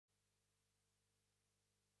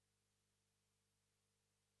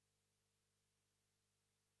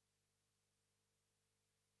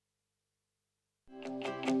Hi,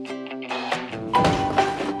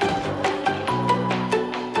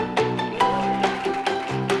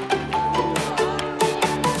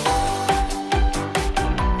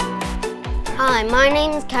 my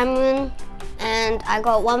name's Cameron and I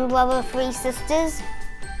got one brother, 3 sisters,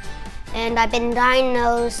 and I've been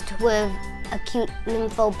diagnosed with acute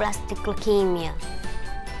lymphoblastic leukemia.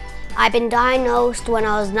 I've been diagnosed when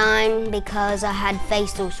I was 9 because I had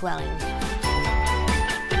facial swelling.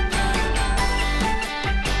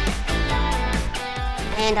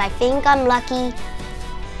 And I think I'm lucky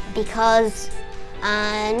because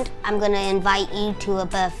I'm going to invite you to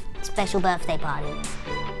a special birthday party.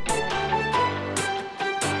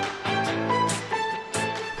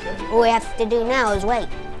 All we have to do now is wait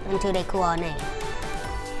until they call our name.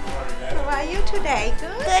 How are you today?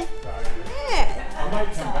 Good? Good.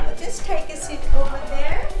 Yeah. So just take a seat over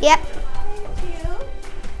there. Yep. Thank you.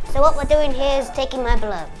 So what we're doing here is taking my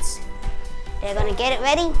bloods. They're going to get it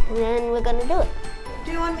ready and then we're going to do it.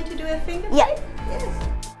 Do you want me to do a fingerprint? Yeah. Yes.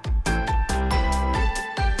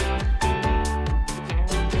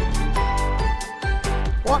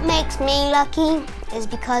 What makes me lucky is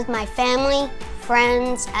because my family,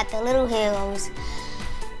 friends at the Little Heroes,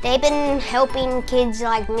 they've been helping kids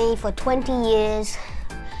like me for 20 years,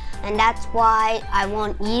 and that's why I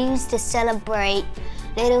want you to celebrate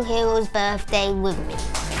Little Heroes' birthday with me.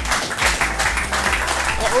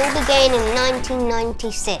 It all began in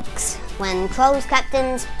 1996 when Crows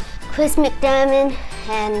captains Chris McDermott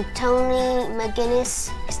and Tony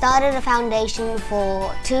McGuinness started a foundation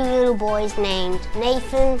for 2 little boys named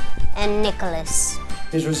Nathan and Nicholas.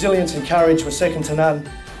 His resilience and courage were second to none,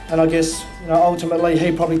 and I guess ultimately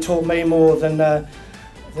he probably taught me more than I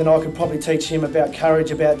could probably teach him about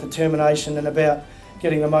courage, about determination and about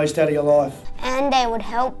getting the most out of your life. And they would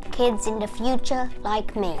help kids in the future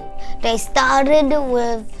like me. They started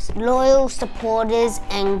with loyal supporters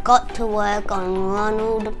and got to work on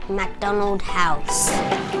Ronald McDonald House.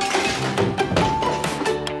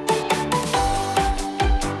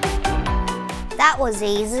 That was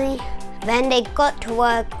easy. Then they got to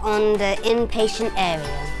work on the inpatient area.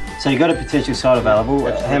 So you got a potential site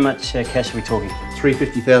available. How much cash are we talking?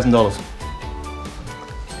 $350,000.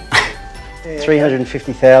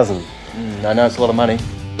 $350,000. I know it's a lot of money.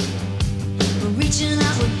 Reaching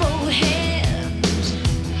out with both hands,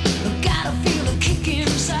 gotta feel a kick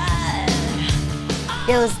inside.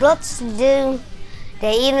 There was lots to do.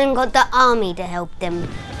 They even got the army to help them.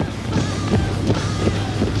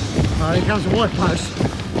 Here comes the white post.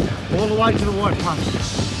 All the way to the white post.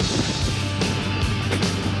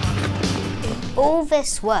 All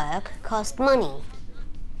this work cost money.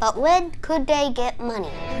 But where could they get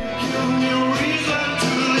money?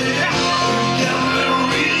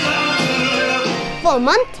 For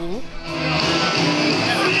Monty,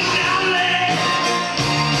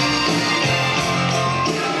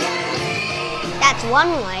 that's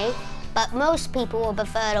one way, but most people will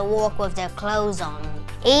prefer to walk with their clothes on,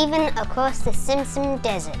 even across the Simpson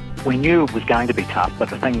Desert. We knew it was going to be tough, but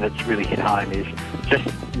the thing that's really hit home is just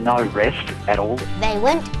no rest at all. They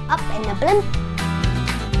went up in a blimp,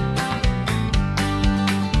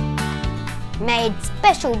 made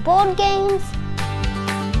special board games.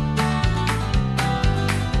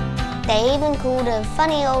 They even called a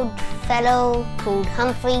funny old fellow called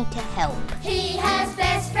Humphrey to help. He has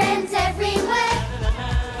best friends everywhere.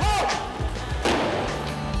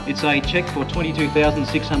 It's a cheque for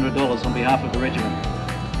 $22,600 on behalf of the regiment.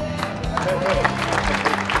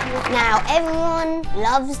 Now everyone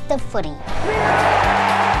loves the footy.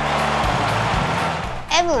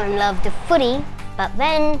 Everyone loved the footy, but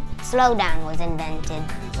then slowdown was invented.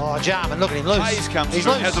 Oh, Jarman, look at him loose. Hayes comes He's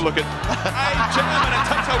through, loose. has a look at Jarman and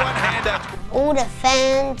takes a one-hander. All the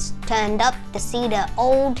fans turned up to see the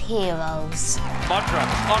old heroes. Montra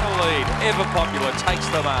on a lead, ever popular, takes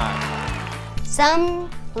the mark. Some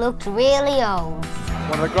looked really old.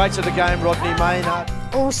 One of the greats of the game, Rodney Maynard.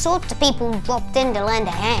 All sorts of people dropped in to lend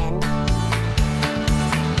a hand.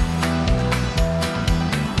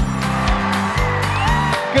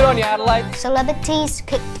 Good on you, Adelaide. Celebrities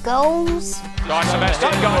kicked goals. Guy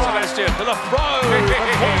Sebastian to the throw.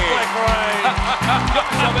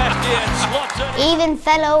 Sebastian slots it. Even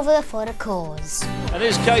fell over for the cause. And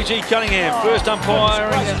there's KG Cunningham, first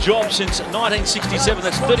umpiring job since 1967,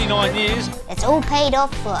 that's 39 years. It's all paid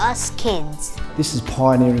off for us kids. This is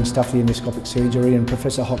pioneering stuff, the endoscopic surgery, and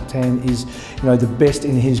Professor Hocktan is, the best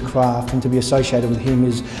in his craft, and to be associated with him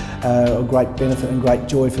is a great benefit and great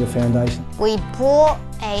joy for the foundation. We bought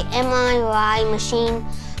a MRI machine,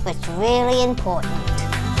 which is really important.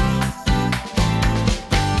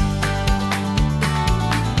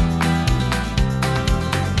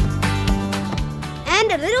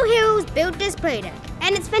 built this play deck,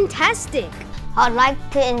 and it's fantastic. I'd like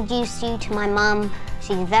to introduce you to my mum.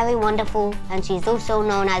 She's very wonderful, and she's also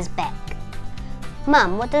known as Beck.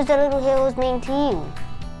 Mum, what does the Little Heroes mean to you?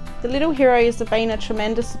 The Little Heroes have been a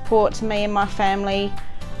tremendous support to me and my family.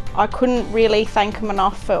 I couldn't really thank them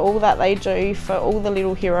enough for all that they do for all the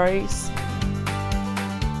little heroes.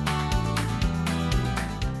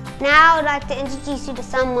 Now I'd like to introduce you to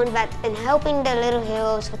someone that's been helping the Little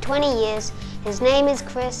Heroes for 20 years. His name is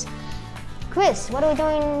Chris. Chris, what are we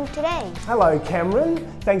doing today? Hello Cameron,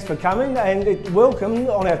 thanks for coming and welcome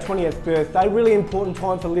on our 20th birthday. Really important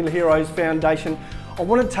time for Little Heroes Foundation. I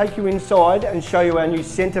want to take you inside and show you our new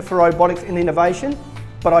Centre for Robotics and Innovation,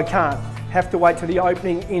 but I can't. Have to wait till the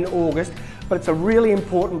opening in August. But it's a really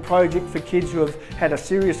important project for kids who have had a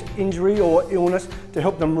serious injury or illness to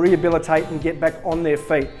help them rehabilitate and get back on their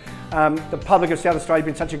feet. The public of South Australia has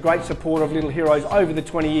been such a great supporter of Little Heroes over the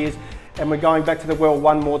 20 years, and we're going back to the well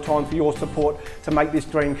one more time for your support to make this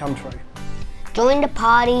dream come true. Join the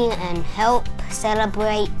party and help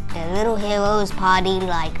celebrate the Little Heroes party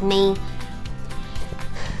like me.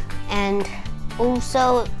 And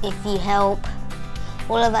also, if you help,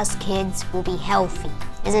 all of us kids will be healthy.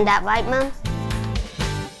 Isn't that right, Mum?